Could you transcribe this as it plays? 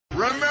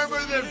Remember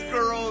this,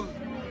 girls.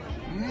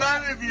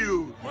 None of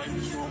you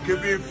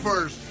can be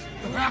first,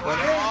 but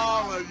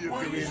all of you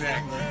can be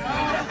next.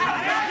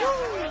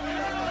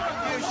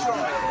 You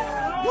sure?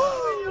 Woo!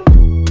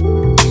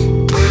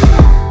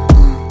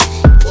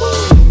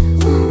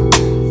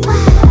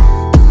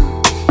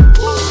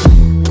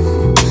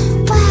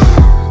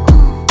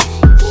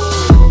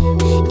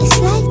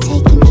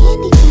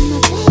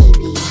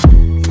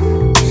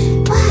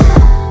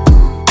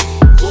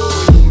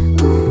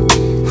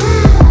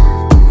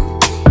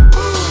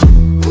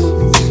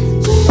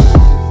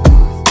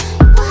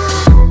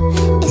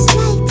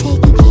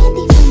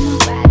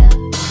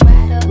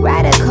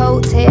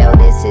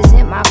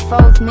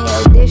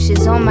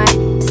 Dishes on my,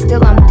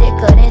 still I'm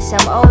thicker than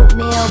some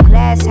oatmeal.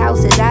 Glass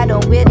houses, I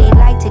don't really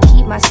like to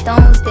keep my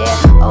stones there.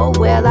 Oh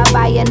well, I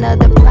buy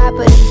another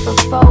property for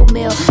 $4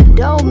 million.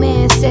 Doe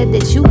man said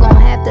that you gon'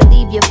 have to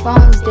leave your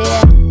phones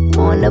there.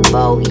 On the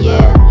boat,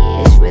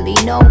 yeah, it's really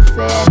no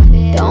fair.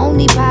 The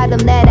only problem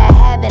that I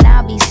have, and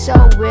I'll be so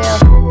real,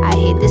 I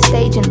hit the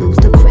stage and lose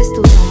the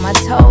crystals on my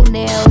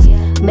toenails.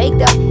 Make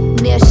the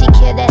meal, she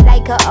kill it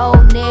like a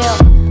oatmeal.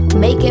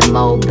 Making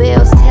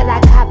mobiles till I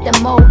cop the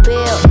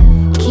mobile.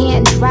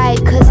 Can't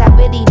drive cause I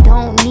really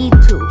don't need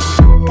to.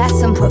 Got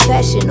some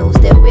professionals,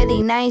 they're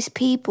really nice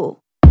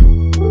people.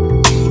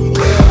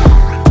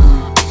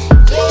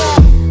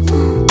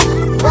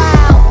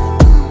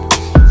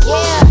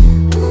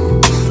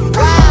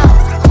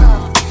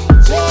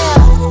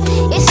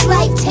 It's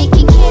like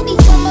taking candy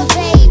from a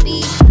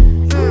baby.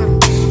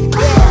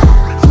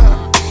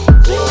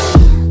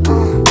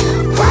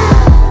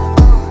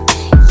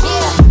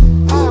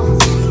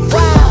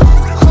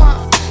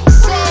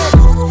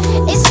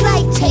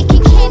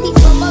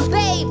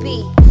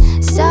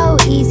 So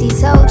easy,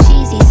 so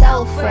cheesy,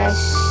 so fresh,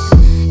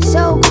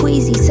 so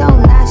queasy, so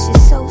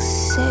nauseous, so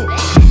sick.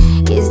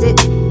 Is it?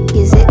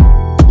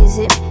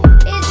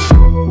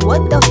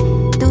 What the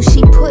f do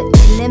she put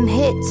in them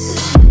hits?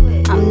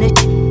 I'm the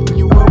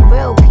you a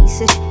real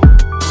piece of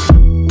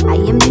I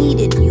am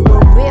needed, you a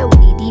real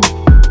needy.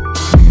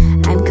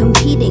 I'm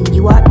competing,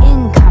 you are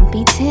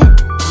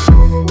incompetent.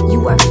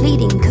 You are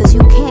fleeting cause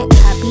you can't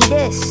copy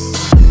this.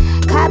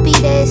 Copy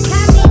this,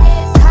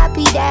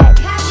 copy that.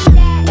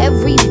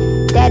 Every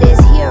that is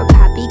here,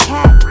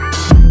 copycat.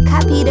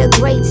 Copy the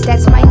greats,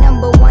 that's my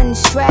 #1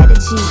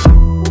 strategy.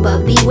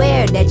 But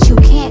beware that you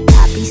can't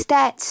copy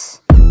stats.